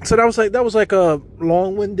 Anyway, so that was like a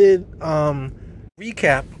long-winded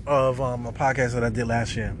recap of a podcast that I did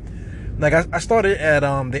last year. Like I started at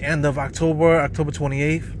the end of October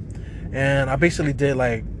 28th, and I basically did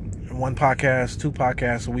like one podcast, 2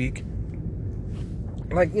 podcasts a week.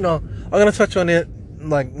 Like, I'm gonna touch on it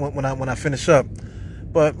like when I finish up,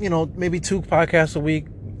 but maybe 2 podcasts a week,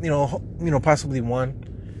 possibly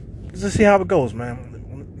 1. Just see how it goes,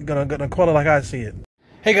 man. Gonna call it like I see it.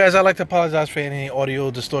 Hey guys, I'd like to apologize for any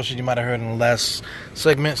audio distortion you might have heard in the last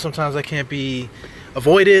segment. Sometimes that can't be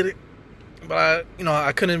avoided, but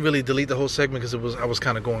I couldn't really delete the whole segment because I was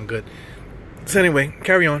kind of going good. So anyway,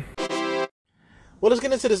 carry on. Well, let's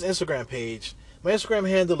get into this Instagram page. My Instagram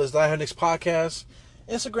handle is Die Hard Knicks Podcast.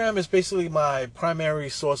 Instagram is basically my primary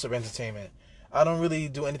source of entertainment. I don't really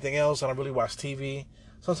do anything else. I don't really watch TV.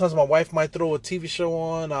 Sometimes my wife might throw a TV show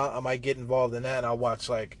on. I might get involved in that, and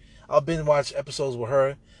I'll binge watch episodes with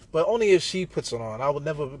her, but only if she puts it on. I would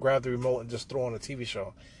never grab the remote and just throw on a TV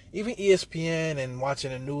show. Even ESPN and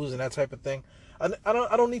watching the news and that type of thing. I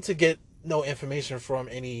don't need to get no information from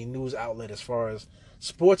any news outlet as far as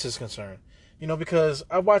sports is concerned. Because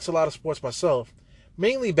I watch a lot of sports myself,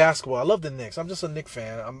 mainly basketball. I love the Knicks. I'm just a Knicks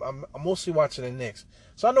fan. I'm mostly watching the Knicks,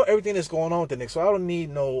 so I know everything that's going on with the Knicks. So I don't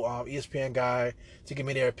need no ESPN guy to give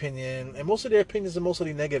me their opinion, and most of their opinions are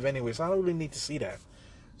mostly negative anyway. So I don't really need to see that.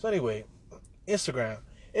 So anyway, Instagram,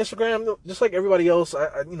 just like everybody else,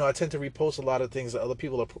 I tend to repost a lot of things that other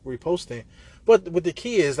people are reposting. But what the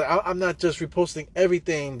key is that I'm not just reposting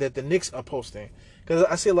everything that the Knicks are posting, because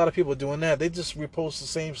I see a lot of people doing that. They just repost the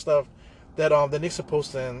same stuff that the Knicks are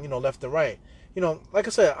posting, left and right. Like I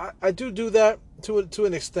said, I do that to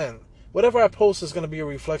an extent. Whatever I post is going to be a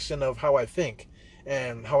reflection of how I think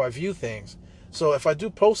and how I view things. So if I do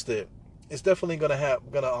post it, it's definitely gonna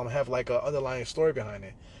have like an underlying story behind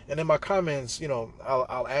it. And in my comments,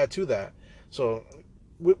 I'll add to that. So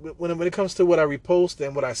when it comes to what I repost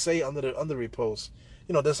and what I say under repost,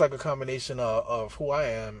 there's like a combination of who I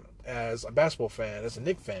am as a basketball fan, as a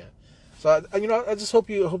Knicks fan. So I just hope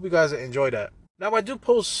you guys enjoy that. Now I do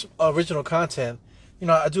post original content.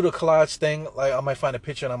 I do the collage thing. Like I might find a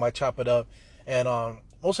picture and I might chop it up. And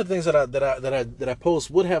most of the things that I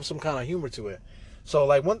post would have some kind of humor to it. So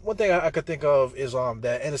like one thing I could think of is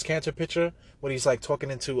that Enes Kanter picture when he's like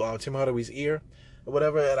talking into Tim Hardaway's ear or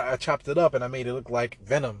whatever, and I chopped it up and I made it look like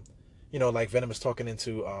Venom. Like Venom is talking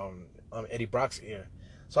into Eddie Brock's ear.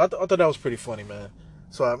 So I thought that was pretty funny, man.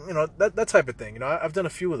 So that type of thing. I've done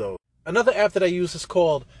a few of those. Another app that I use is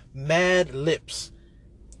called Mad Lips.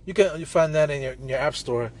 You find that in your app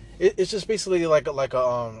store. It's just basically like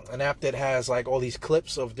an app that has like all these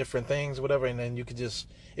clips of different things, whatever, and then you could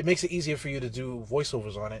it makes it easier for you to do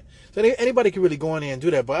voiceovers on it. So anybody can really go on there and do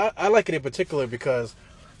that. But I like it in particular because,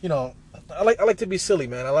 I like to be silly,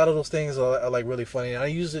 man. A lot of those things are like really funny. And I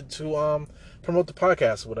use it to promote the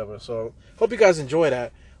podcast or whatever. So hope you guys enjoy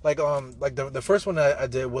that. Like the first one that I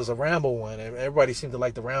did was a ramble one, and everybody seemed to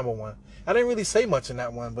like the ramble one. I didn't really say much in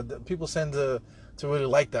that one, but people tend to really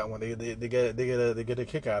like that one. They get a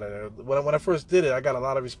kick out of it. When I first did it, I got a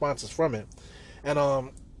lot of responses from it,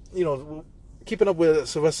 and keeping up with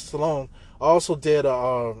Sylvester Stallone, I also did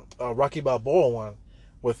a Rocky Balboa one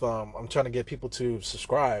with I'm trying to get people to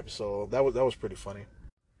subscribe, so that was pretty funny.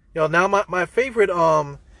 Now my favorite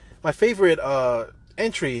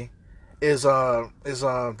entry is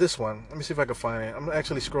this one. Let me see if I can find it. I'm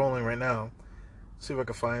actually scrolling right now. See if I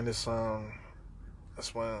can find this one.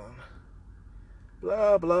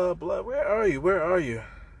 Blah blah blah. Where are you?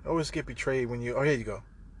 I always get betrayed when you. Oh, here you go.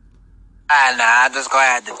 I just gonna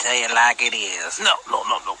have to tell you like it is. No.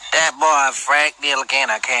 That boy Frank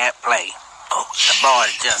Ntilikina can't play. Oh, the boy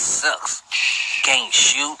just sucks. Can't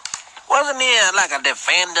shoot. Wasn't he like a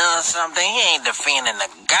defender or something? He ain't defending the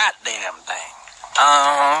goddamn thing.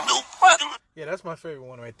 What? Yeah, that's my favorite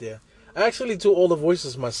one right there. I actually do all the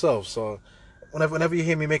voices myself, so whenever you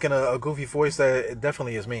hear me making a goofy voice, that it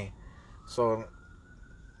definitely is me. So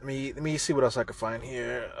let me see what else I can find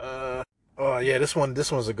here. Oh yeah, this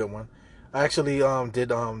one's a good one. I actually did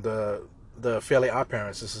the Fairly Odd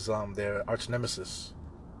Parents. This is their arch nemesis.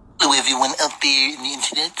 Hello, everyone out there in the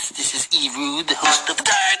internet. This is Eru, the host of the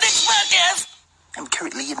next podcast. I'm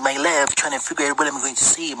currently in my lab trying to figure out what I'm going to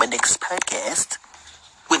say in my next podcast.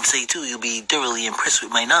 Would say too, you'll be thoroughly impressed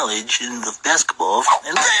with my knowledge of basketball.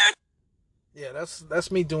 And there. Yeah, that's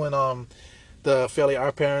me doing the Fairly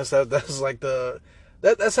Odd Parents. That's like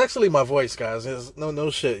that's actually my voice, guys. It's no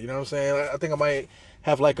shit. You know what I'm saying? I think I might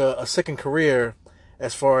have like a second career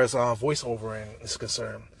as far as voiceovering is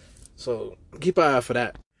concerned. So keep an eye out for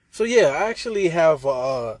that. So yeah, I actually have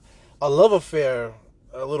a love affair,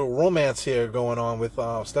 a little romance here going on with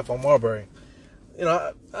Stephon Marbury. You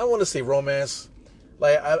know, I want to say romance.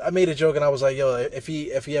 Like I made a joke and I was like, yo, if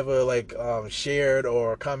he ever like shared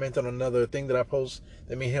or commented on another thing that I post,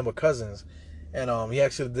 that me and him are cousins, and he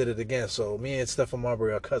actually did it again. So me and Stephon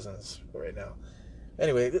Marbury are cousins right now.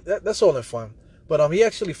 Anyway, that's all in fun. But he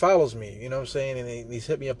actually follows me, you know what I'm saying, and he's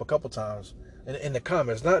hit me up a couple times in the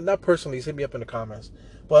comments, not personally. He's hit me up in the comments,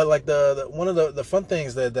 but like the one of the fun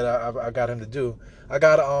things that I got him to do, I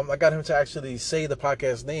got him to actually say the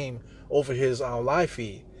podcast name over his live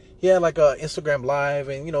feed. He had like a Instagram live,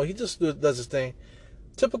 and you know he just does his thing.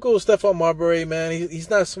 Typical Stephon Marbury, man. He's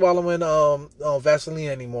not swallowing Vaseline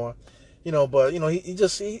anymore, you know. But you know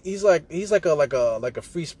he's like a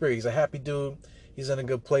free spirit. He's a happy dude. He's in a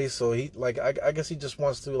good place, so he like I guess he just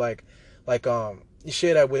wants to like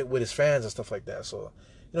share that with his fans and stuff like that. So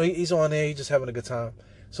you know he's on there, he's just having a good time.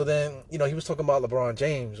 So then you know he was talking about LeBron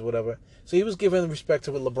James or whatever. So he was giving respect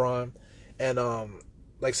to LeBron, and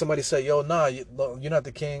like somebody said, yo, nah, you're not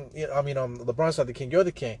the king. I mean, LeBron's not the king. You're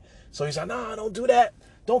the king. So he's like, nah, don't do that.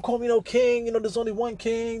 Don't call me no king. You know, there's only one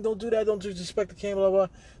king. Don't do that. Don't disrespect the king. Blah blah.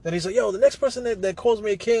 Then he's like, yo, the next person that calls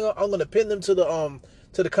me a king, I'm gonna pin them to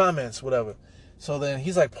the comments, whatever. So then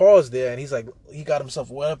he's like paused there, and he's like, he got himself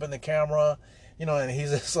wet up in the camera, you know, and he's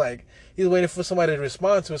just like, he's waiting for somebody to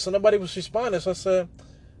respond to it. So nobody was responding. So I said,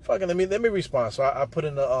 fucking, let me respond. So I put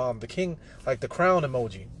in the king, like the crown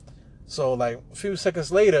emoji. So like a few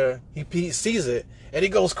seconds later, he sees it and he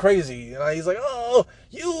goes crazy. And he's like, "Oh,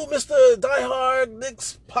 you, Mr. Diehard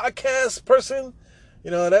Knicks podcast person," you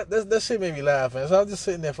know that shit made me laugh. And so I'm just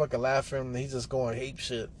sitting there fucking laughing. And he's just going ape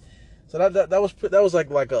shit. So that was like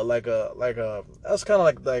that was kind of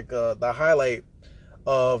like the highlight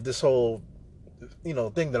of this whole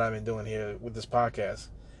thing that I've been doing here with this podcast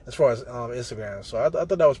as far as Instagram. So I thought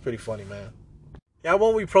that was pretty funny, man. Yeah, I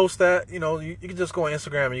won't repost that. You know, you can just go on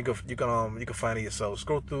Instagram and you can find it yourself.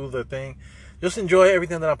 Scroll through the thing. Just enjoy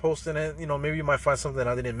everything that I'm posting, and maybe you might find something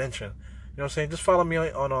I didn't mention. You know what I'm saying? Just follow me on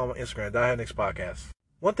Instagram, Die Hard Knicks Podcast.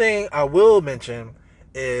 One thing I will mention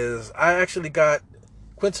is I actually got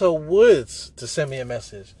Quintel Woods to send me a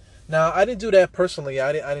message. Now, I didn't do that personally.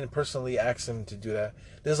 I didn't personally ask him to do that.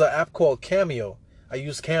 There's an app called Cameo. I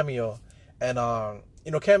use Cameo, and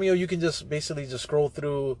Cameo, you can just basically just scroll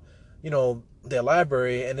through, their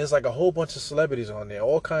library, and there's like a whole bunch of celebrities on there,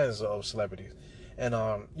 all kinds of celebrities, and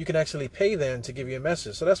you can actually pay them to give you a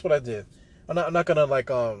message. So that's what I did. I'm not gonna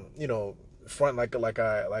front like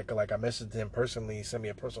I messaged him personally, send me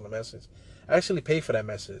a personal message. I actually paid for that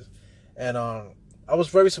message, and I was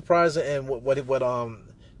very surprised in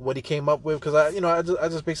what he came up with, because I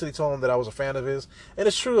just basically told him that I was a fan of his, and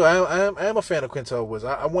it's true. I am a fan of Quintel Woods.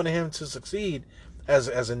 I wanted him to succeed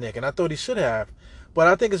as a Knick, and I thought he should have. But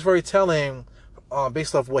I think it's very telling,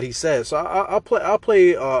 based off what he said. So I'll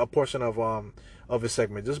play a portion of his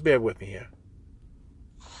segment. Just bear with me here.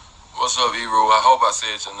 What's up, Eru? I hope I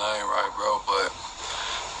said your name right, bro. But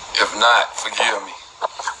if not, forgive me.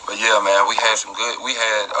 But yeah, man, we had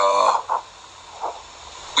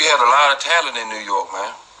a lot of talent in New York,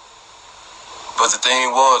 man. But the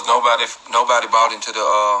thing was, nobody bought into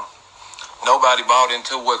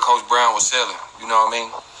what Coach Brown was selling. You know what I mean?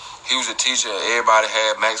 He was a teacher. Everybody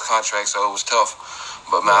had max contracts, so it was tough.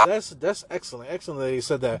 But man, that's excellent that he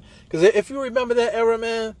said that. Because if you remember that era,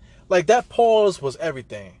 man, like that pause was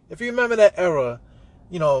everything. If you remember that era,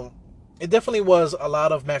 it definitely was a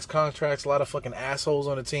lot of max contracts, a lot of fucking assholes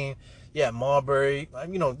on the team. Yeah, Marbury,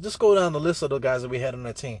 just go down the list of the guys that we had on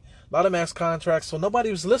the team. A lot of max contracts, so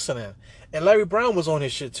nobody was listening. And Larry Brown was on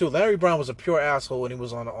his shit too. Larry Brown was a pure asshole when he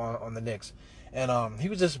was on the Knicks, and he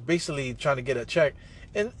was just basically trying to get a check.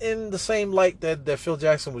 In the same light that Phil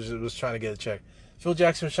Jackson was trying to get a check. Phil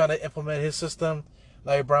Jackson was trying to implement his system.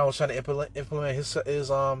 Larry Brown was trying to implement his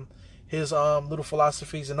little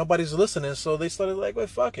philosophies, and nobody's listening. So they started like, well,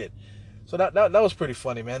 fuck it. So that was pretty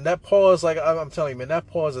funny, man. That pause, like I'm telling you, man, that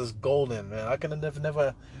pause is golden, man. I could have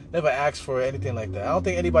never asked for anything like that. I don't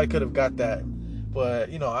think anybody could have got that, but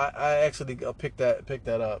I actually picked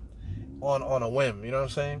that up on a whim. You know what I'm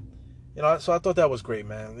saying? So I thought that was great,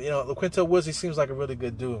 man. LaQuintel Woods, he seems like a really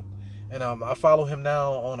good dude. And I follow him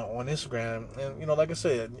now on Instagram. And, like I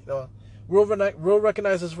said, real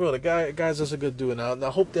recognizes real. The guy's just a good dude. And I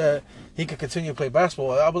hope that he can continue to play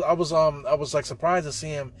basketball. I was like surprised to see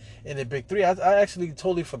him in the Big Three. I actually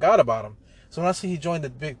totally forgot about him. So when I see he joined the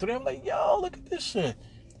Big Three, I'm like, yo, look at this shit.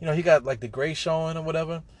 He got like the gray showing or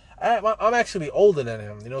whatever. I'm actually older than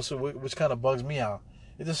him, so which kind of bugs me out.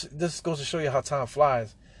 It just goes to show you how time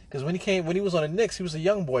flies. Because when he was on the Knicks, he was a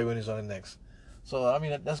young boy when he was on the Knicks. So I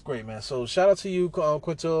mean that's great, man. So shout out to you,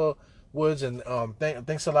 Quintel Woods, and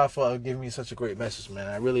thanks a lot for giving me such a great message, man.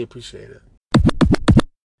 I really appreciate it.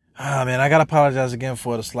 Man, I gotta apologize again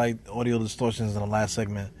for the slight audio distortions in the last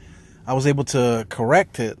segment. I was able to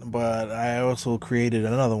correct it, but I also created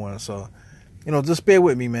another one. So, just bear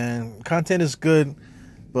with me, man. Content is good,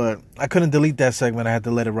 but I couldn't delete that segment. I had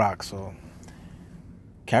to let it rock. So,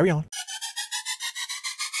 carry on.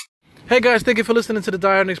 Hey guys, thank you for listening to the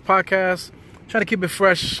Die Hard Knicks podcast. Trying to keep it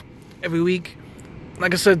fresh every week.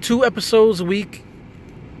 Like I said, 2 episodes a week.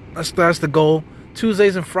 That's the goal.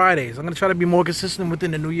 Tuesdays and Fridays. I'm going to try to be more consistent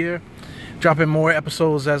within the new year. Dropping more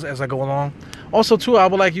episodes as I go along. Also, too, I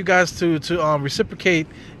would like you guys to reciprocate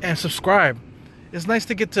and subscribe. It's nice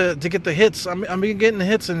to get the hits. I'm getting the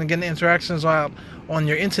hits and getting the interactions on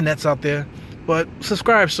your internets out there. But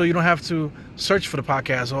subscribe so you don't have to search for the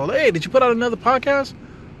podcast. Or, hey, did you put out another podcast?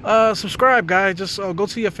 Subscribe, guys. Just go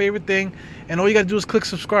to your favorite thing, and all you gotta do is click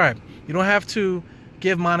subscribe. You don't have to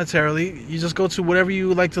give monetarily. You just go to whatever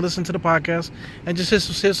you like to listen to the podcast and just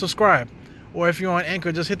hit subscribe. Or if you're on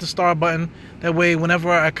Anchor, just hit the star button. That way, whenever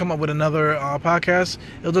I come up with another podcast,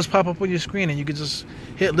 it'll just pop up on your screen, and you can just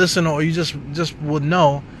hit listen, or you just would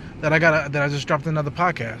know that I just dropped another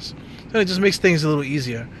podcast. So it just makes things a little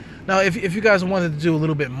easier. Now, if you guys wanted to do a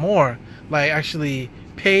little bit more, like actually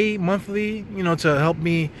pay monthly, to help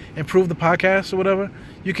me improve the podcast or whatever,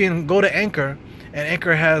 you can go to Anchor, and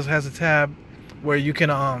Anchor has a tab where you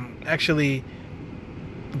can actually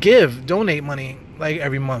donate money like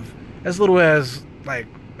every month, as little as like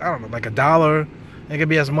 $1. It can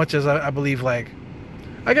be as much as I believe I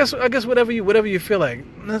guess whatever you feel like.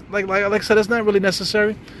 Like I said, it's not really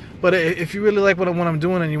necessary, but if you really like what I'm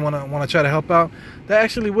doing and you want to try to help out, that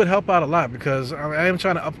actually would help out a lot, because I am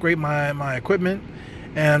trying to upgrade my equipment.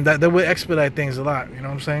 And that would expedite things a lot, you know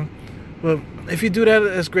what I'm saying? But if you do that,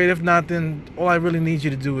 that's great. If not, then all I really need you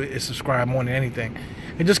to do is subscribe more than anything.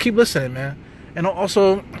 And just keep listening, man. And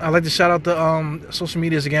also, I'd like to shout out the social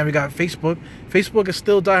medias again. We got Facebook. Facebook is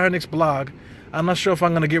still Die Hard Knicks blog. I'm not sure if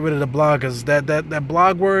I'm going to get rid of the blog, because that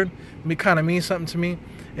blog word kind of means something to me.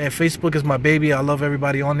 And Facebook is my baby. I love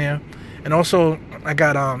everybody on there. And also, I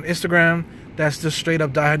got Instagram. That's just straight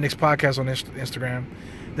up Die Hard Knicks podcast on Instagram.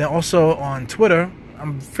 Then also on Twitter.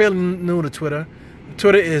 I'm fairly new to Twitter.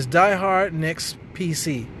 Twitter is Die Hard Knicks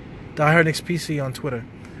PC. Die Hard Knicks PC on Twitter.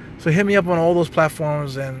 So hit me up on all those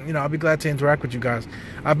platforms, and I'll be glad to interact with you guys.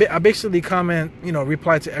 I basically comment,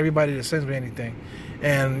 reply to everybody that sends me anything,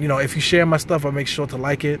 and if you share my stuff, I make sure to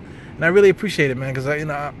like it, and I really appreciate it, man, because I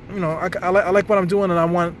like what I'm doing, and I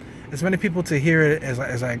want as many people to hear it as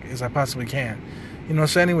I possibly can.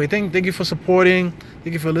 So anyway, thank you for supporting.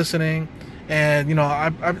 Thank you for listening. And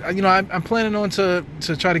I'm planning on to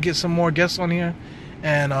try to get some more guests on here,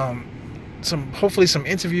 and hopefully some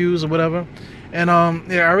interviews or whatever. And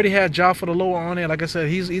I already had Ja for the Lower on there. Like I said,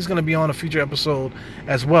 he's gonna be on a future episode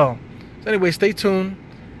as well. So anyway, stay tuned.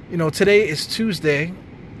 Today is Tuesday.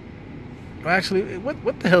 Well, actually,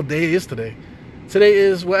 what the hell day is today? Today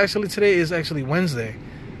is actually Wednesday.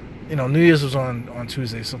 New Year's was on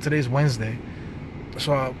Tuesday, so today's Wednesday.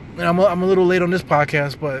 So I'm a little late on this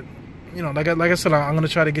podcast, but like I said, I'm gonna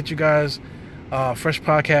try to get you guys fresh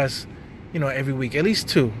podcasts, every week, at least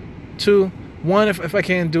two, one if I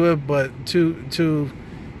can't do it, but two,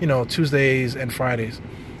 Tuesdays and Fridays.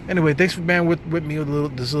 Anyway, thanks for being with me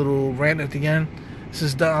with this little rant at the end. This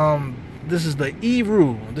is the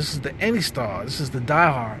E-Rule. This is the Any Star. This is the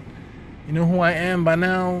Die Hard. You know who I am by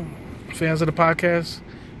now, fans of the podcast,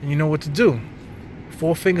 and you know what to do.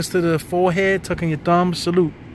 4 fingers to the forehead, tucking your thumb, salute.